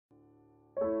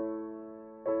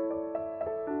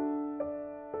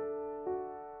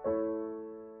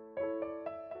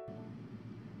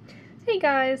Hey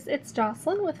guys, it's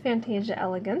Jocelyn with Fantasia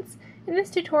Elegance. In this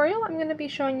tutorial I'm going to be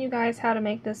showing you guys how to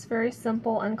make this very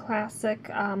simple and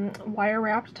classic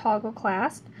wire-wrapped toggle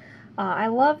clasp. I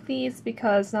love these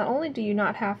because not only do you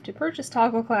not have to purchase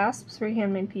toggle clasps for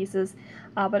handmade pieces,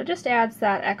 but it just adds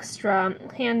that extra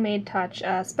handmade touch,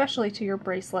 especially to your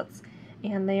bracelets,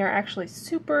 and they are actually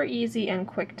super easy and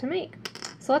quick to make.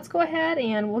 So let's go ahead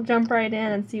and we'll jump right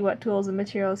in and see what tools and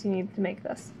materials you need to make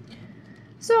this.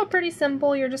 So pretty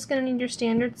simple. You're just going to need your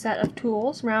standard set of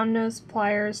tools: round nose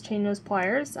pliers, chain nose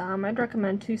pliers. I'd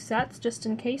recommend 2 sets just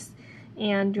in case,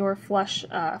 and your flush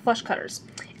cutters.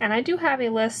 And I do have a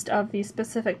list of the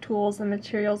specific tools and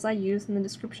materials I use in the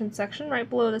description section right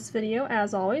below this video,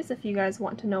 as always, if you guys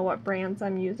want to know what brands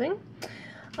I'm using.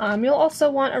 You'll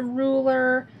also want a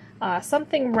ruler,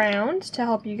 something round to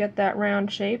help you get that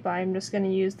round shape. I'm just going to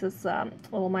use this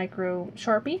little micro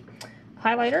Sharpie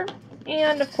highlighter.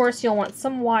 And of course you'll want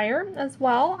some wire as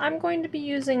well. I'm going to be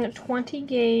using a 20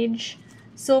 gauge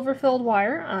silver filled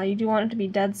wire. You do want it to be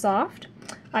dead soft.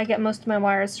 I get most of my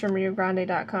wires from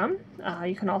riogrande.com.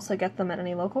 You can also get them at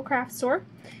any local craft store.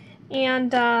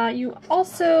 And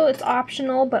it's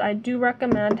optional, but I do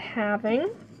recommend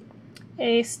having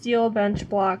a steel bench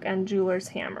block and jeweler's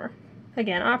hammer.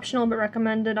 Again, optional but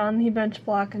recommended on the bench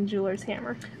block and jeweler's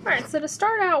hammer. Alright, so to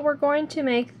start out we're going to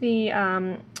make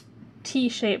the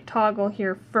T-shaped toggle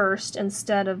here first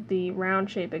instead of the round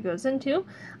shape it goes into.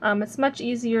 It's much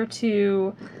easier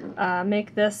to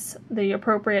make this the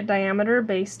appropriate diameter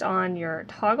based on your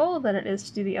toggle than it is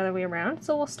to do the other way around.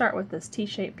 So we'll start with this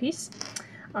T-shaped piece.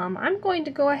 I'm going to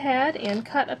go ahead and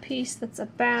cut a piece that's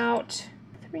about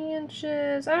 3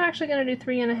 inches. I'm actually going to do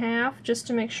 3.5 just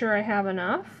to make sure I have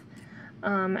enough.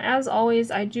 As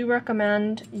always, I do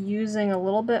recommend using a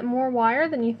little bit more wire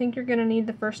than you think you're going to need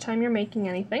the first time you're making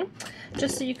anything,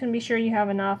 just so you can be sure you have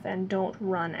enough and don't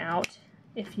run out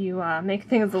if you make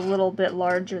things a little bit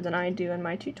larger than I do in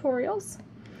my tutorials.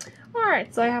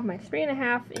 Alright, so I have my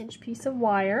 3.5 inch piece of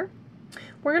wire.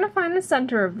 We're going to find the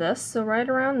center of this, so right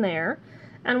around there,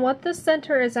 and what this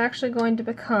center is actually going to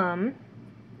become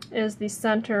is the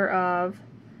center of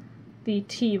the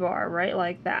T-bar, right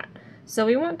like that. So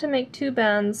we want to make 2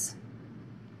 bends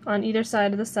on either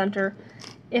side of the center.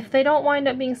 If they don't wind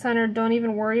up being centered, don't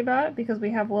even worry about it because we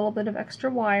have a little bit of extra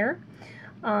wire.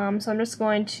 So I'm just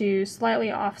going to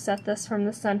slightly offset this from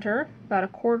the center,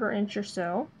 about 1/4 inch or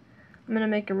so. I'm going to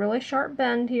make a really sharp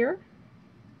bend here.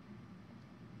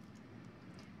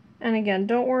 And again,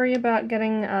 don't worry about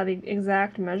getting the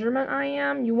exact measurement I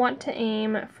am. You want to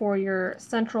aim for your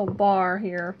central bar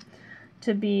here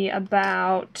to be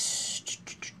about,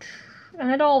 and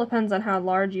it all depends on how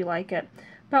large you like it,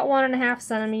 about 1.5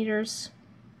 centimeters.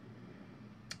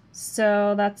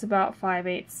 So that's about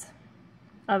 5/8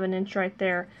 of an inch right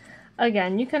there.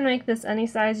 Again, you can make this any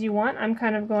size you want. I'm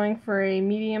kind of going for a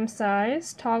medium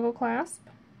size toggle clasp.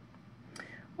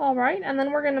 Alright, and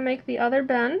then we're going to make the other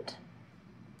bend.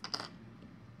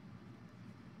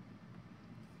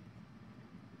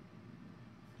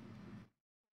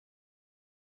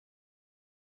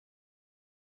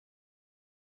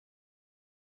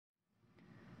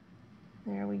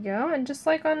 There we go, and just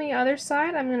like on the other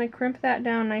side, I'm going to crimp that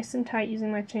down nice and tight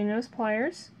using my chain nose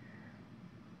pliers.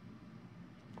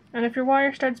 And if your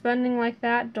wire starts bending like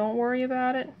that, don't worry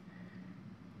about it.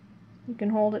 You can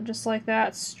hold it just like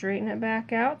that, straighten it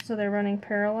back out so they're running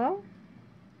parallel.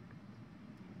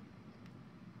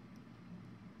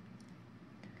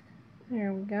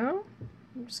 There we go.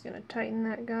 I'm just going to tighten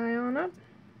that guy on up.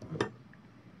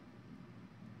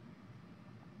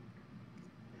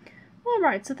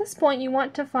 Alright, so at this point you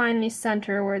want to find the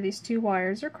center where these 2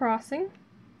 wires are crossing.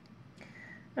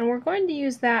 And we're going to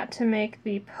use that to make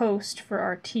the post for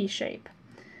our T-shape.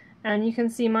 And you can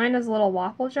see mine is a little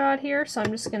wapple jawed here, so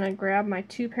I'm just going to grab my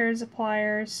 2 pairs of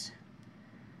pliers,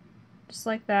 just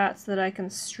like that, so that I can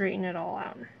straighten it all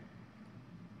out.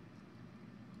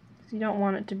 So you don't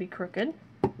want it to be crooked.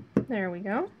 There we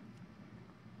go.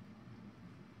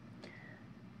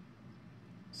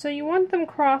 So you want them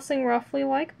crossing roughly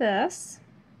like this.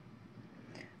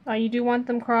 You do want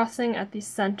them crossing at the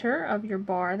center of your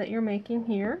bar that you're making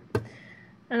here.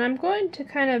 And I'm going to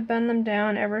kind of bend them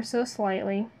down ever so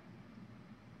slightly.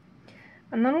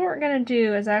 And then what we're going to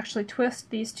do is actually twist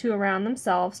these 2 around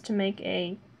themselves to make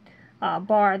a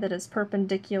bar that is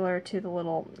perpendicular to the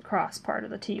little cross part of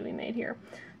the T we made here.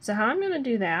 So how I'm going to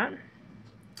do that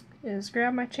is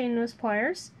grab my chain nose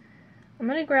pliers. I'm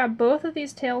going to grab both of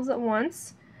these tails at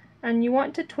once, and you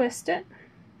want to twist it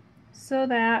so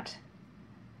that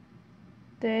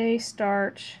they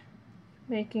start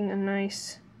making a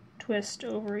nice twist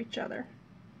over each other.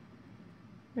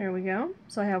 There we go.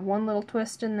 So I have one little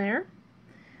twist in there.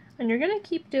 And you're going to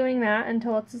keep doing that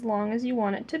until it's as long as you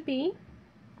want it to be.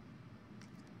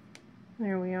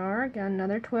 There we are, again,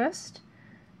 another twist.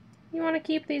 You want to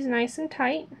keep these nice and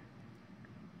tight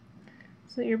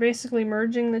so that you're basically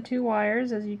merging the two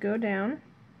wires as you go down.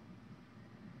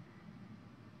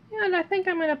 And I think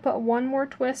I'm going to put one more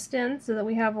twist in so that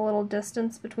we have a little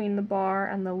distance between the bar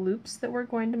and the loops that we're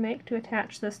going to make to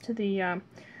attach this to the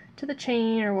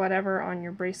chain or whatever on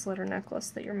your bracelet or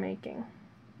necklace that you're making.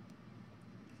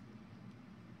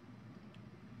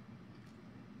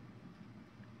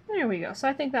 There we go. So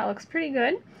I think that looks pretty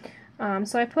good.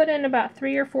 So I put in about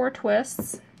 3 or 4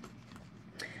 twists.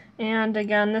 And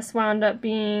again, this wound up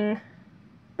being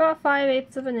about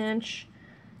 5/8 of an inch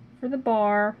for the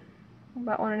bar,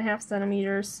 about 1.5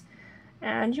 centimeters.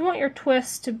 And you want your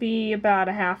twist to be about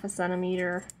 1/2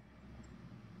 centimeter,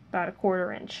 about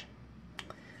 1/4 inch.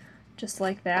 Just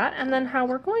like that. And then how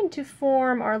we're going to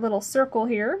form our little circle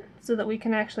here so that we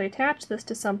can actually attach this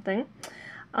to something.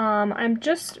 I'm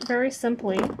just very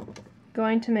simply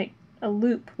going to make a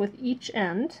loop with each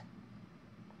end.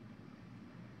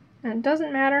 And it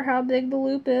doesn't matter how big the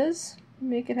loop is,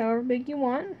 make it however big you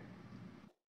want.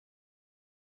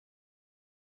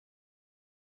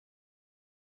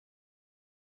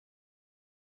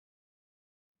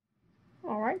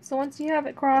 Alright, so once you have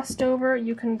it crossed over,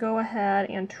 you can go ahead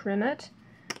and trim it.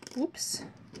 Oops,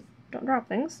 don't drop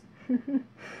things.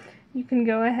 You can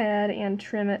go ahead and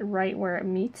trim it right where it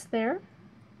meets there.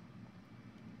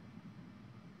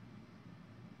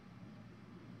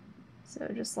 So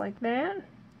just like that.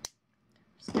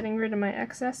 Just getting rid of my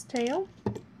excess tail.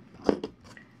 So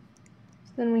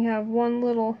then we have one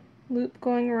little loop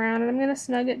going around, and I'm going to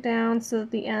snug it down so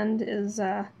that the end is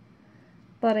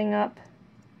butting up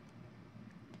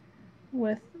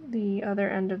with the other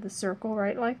end of the circle,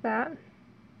 right like that.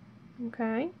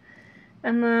 Okay.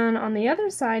 And then on the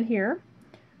other side here,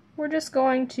 we're just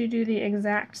going to do the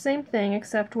exact same thing,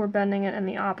 except we're bending it in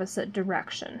the opposite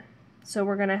direction. So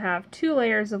we're going to have 2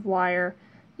 layers of wire,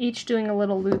 each doing a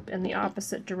little loop in the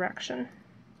opposite direction.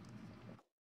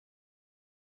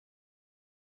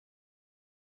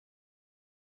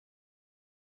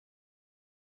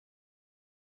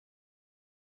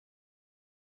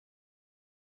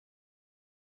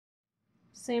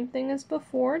 Same thing as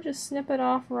before, just snip it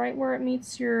off right where it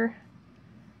meets your,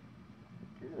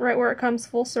 right where it comes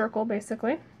full circle,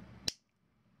 basically.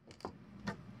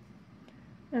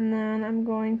 And then I'm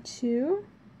going to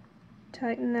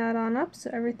tighten that on up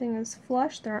so everything is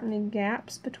flush. There aren't any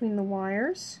gaps between the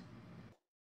wires.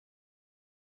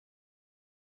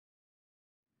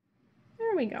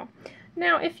 There we go.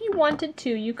 Now, if you wanted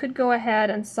to, you could go ahead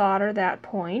and solder that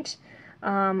point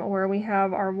where we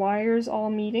have our wires all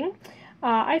meeting.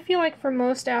 I feel like for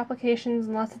most applications,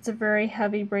 unless it's a very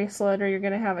heavy bracelet or you're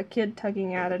going to have a kid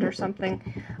tugging at it or something,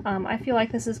 I feel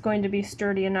like this is going to be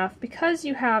sturdy enough. Because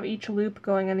you have each loop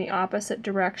going in the opposite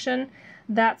direction,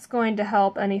 that's going to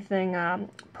help anything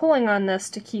pulling on this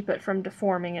to keep it from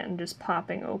deforming it and just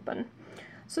popping open.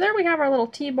 So there we have our little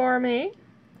T-bar made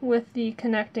with the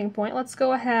connecting point. Let's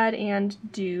go ahead and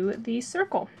do the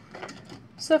circle.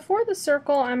 So for the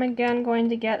circle, I'm again going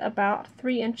to get about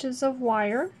 3 inches of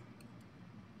wire.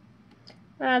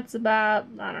 That's about,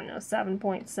 I don't know,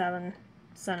 7.7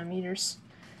 centimeters.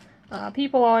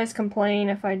 People always complain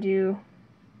if I do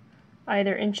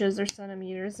either inches or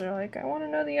centimeters. They're like, I want to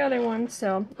know the other one,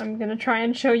 so I'm going to try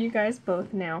and show you guys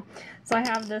both now. So I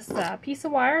have this piece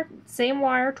of wire, same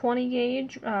wire, 20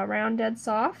 gauge, round dead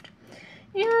soft.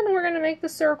 And we're going to make the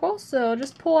circle, so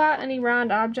just pull out any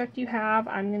round object you have.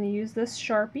 I'm going to use this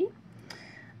Sharpie,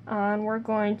 and we're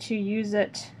going to use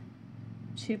it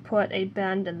to put a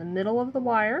bend in the middle of the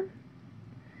wire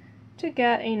to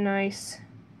get a nice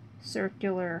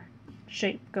circular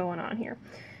shape going on here.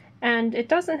 And it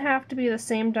doesn't have to be the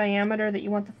same diameter that you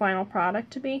want the final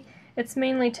product to be. It's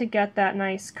mainly to get that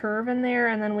nice curve in there,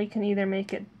 and then we can either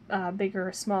make it bigger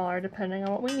or smaller depending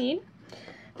on what we need.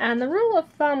 And the rule of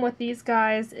thumb with these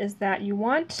guys is that you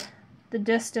want the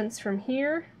distance from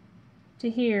here to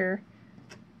here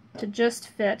to just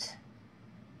fit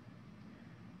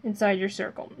inside your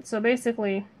circle. So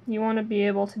basically, you want to be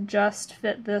able to just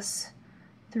fit this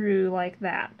through like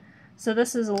that. So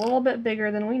this is a little bit bigger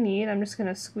than we need. I'm just going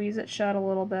to squeeze it shut a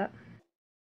little bit.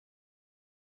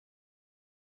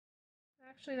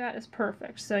 Actually, that is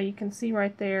perfect. So you can see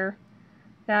right there,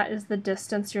 that is the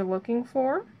distance you're looking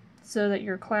for, so that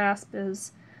your clasp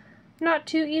is not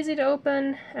too easy to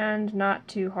open and not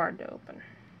too hard to open.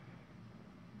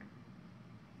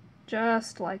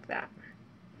 Just like that.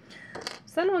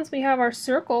 So then once we have our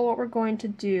circle, what we're going to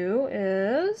do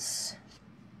is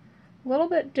a little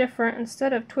bit different.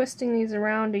 Instead of twisting these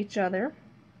around each other,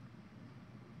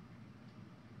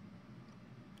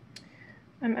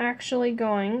 I'm actually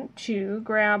going to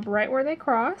grab right where they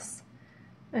cross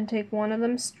and take one of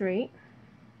them straight,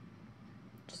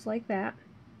 just like that.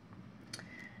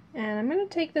 And I'm going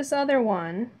to take this other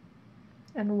one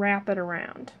and wrap it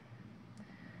around.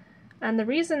 And the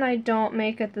reason I don't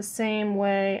make it the same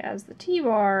way as the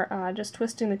T-bar, just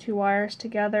twisting the two wires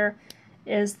together,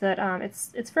 is that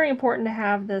it's very important to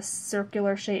have this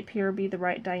circular shape here be the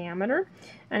right diameter.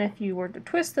 And if you were to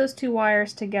twist those two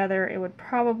wires together, it would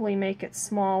probably make it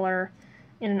smaller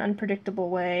in an unpredictable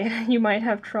way. You might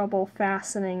have trouble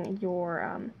fastening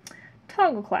your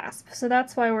toggle clasp. So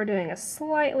that's why we're doing a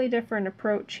slightly different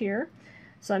approach here.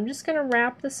 So I'm just going to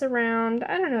wrap this around,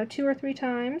 I don't know, 2 or 3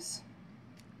 times.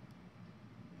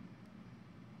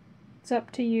 It's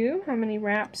up to you how many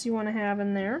wraps you want to have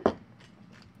in there.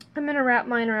 I'm going to wrap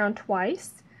mine around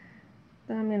twice.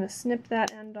 Then I'm going to snip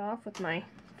that end off with my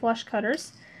flush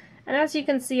cutters. And as you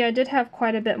can see, I did have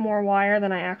quite a bit more wire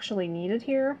than I actually needed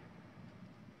here.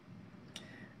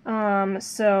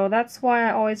 So that's why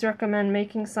I always recommend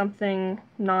making something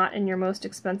not in your most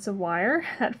expensive wire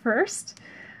at first.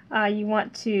 You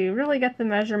want to really get the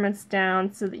measurements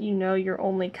down so that you know you're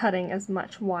only cutting as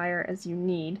much wire as you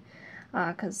need,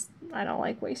 because I don't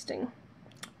like wasting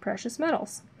precious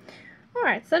metals.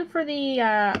 Alright, so then for the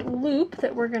loop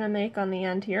that we're going to make on the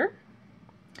end here,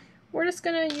 we're just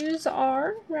going to use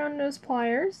our round nose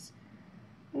pliers.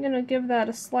 I'm going to give that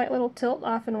a slight little tilt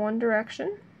off in one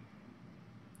direction.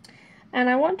 And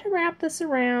I want to wrap this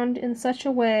around in such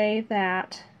a way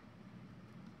that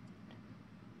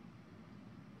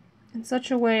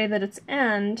its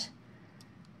end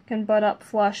can butt up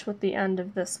flush with the end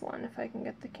of this one, if I can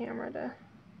get the camera to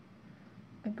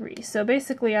agree. So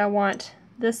basically I want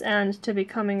this end to be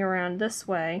coming around this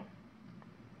way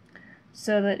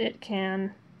so that it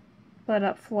can butt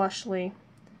up flushly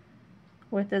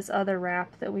with this other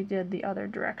wrap that we did the other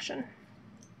direction.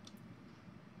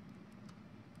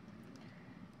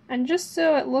 And just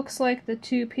so it looks like the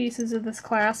two pieces of this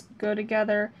clasp go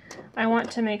together, I want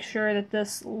to make sure that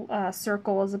this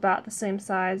circle is about the same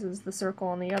size as the circle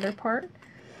on the other part.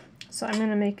 So I'm going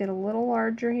to make it a little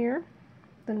larger here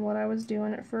than what I was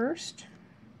doing at first.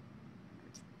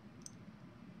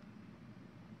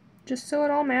 Just so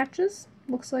it all matches,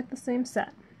 looks like the same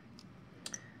set.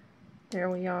 There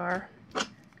we are.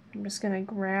 I'm just going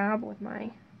to grab with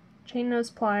my chain nose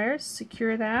pliers,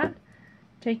 secure that,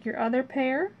 take your other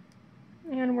pair,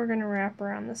 and we're going to wrap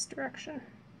around this direction.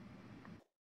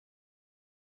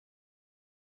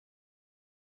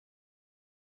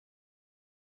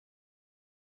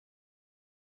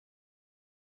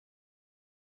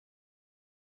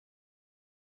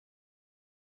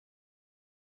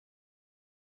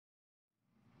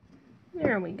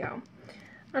 There we go.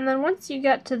 And then once you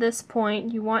get to this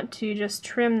point, you want to just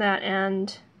trim that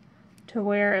end to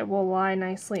where it will lie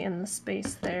nicely in the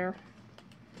space there.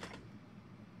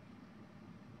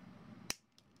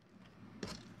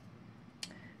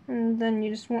 And then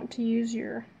you just want to use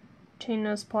your chain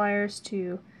nose pliers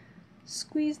to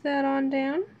squeeze that on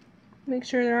down. Make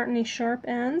sure there aren't any sharp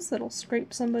ends that'll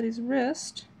scrape somebody's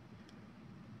wrist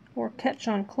or catch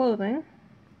on clothing,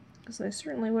 because they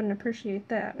certainly wouldn't appreciate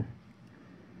that.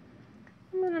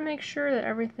 I'm going to make sure that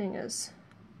everything is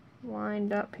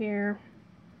lined up here.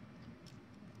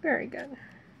 Very good.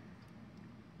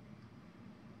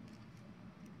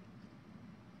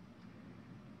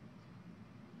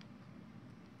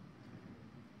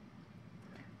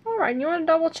 Alright, you want to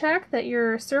double check that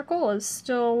your circle is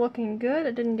still looking good.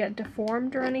 It didn't get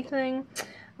deformed or anything.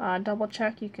 Double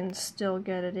check you can still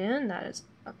get it in. That is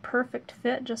a perfect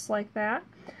fit, just like that.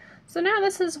 So now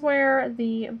this is where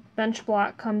the bench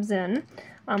block comes in.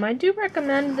 I do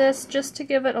recommend this just to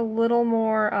give it a little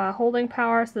more holding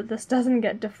power so that this doesn't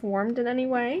get deformed in any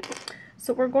way.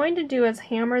 So what we're going to do is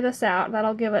hammer this out.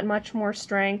 That'll give it much more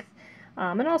strength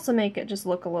and also make it just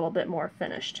look a little bit more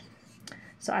finished.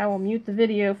 So I will mute the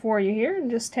video for you here and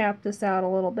just tap this out a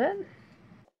little bit.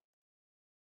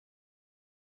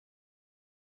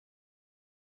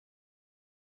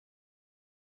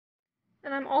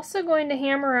 And I'm also going to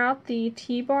hammer out the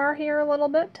T-bar here a little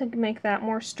bit to make that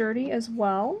more sturdy as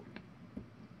well.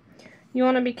 You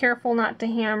want to be careful not to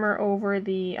hammer over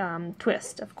the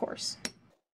twist, of course.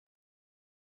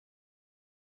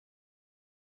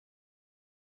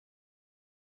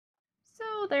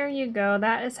 So there you go.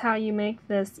 That is how you make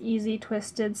this easy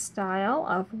twisted style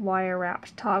of wire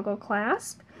wrapped toggle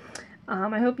clasp.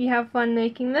 I hope you have fun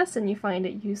making this and you find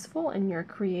it useful in your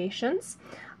creations.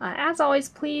 As always,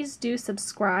 please do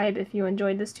subscribe if you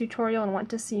enjoyed this tutorial and want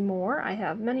to see more. I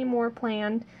have many more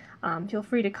planned. Feel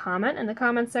free to comment in the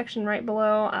comment section right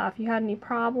below if you had any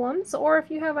problems or if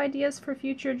you have ideas for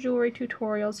future jewelry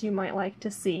tutorials you might like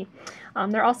to see.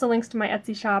 There are also links to my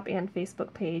Etsy shop and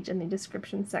Facebook page in the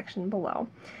description section below.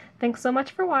 Thanks so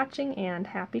much for watching, and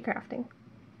happy crafting!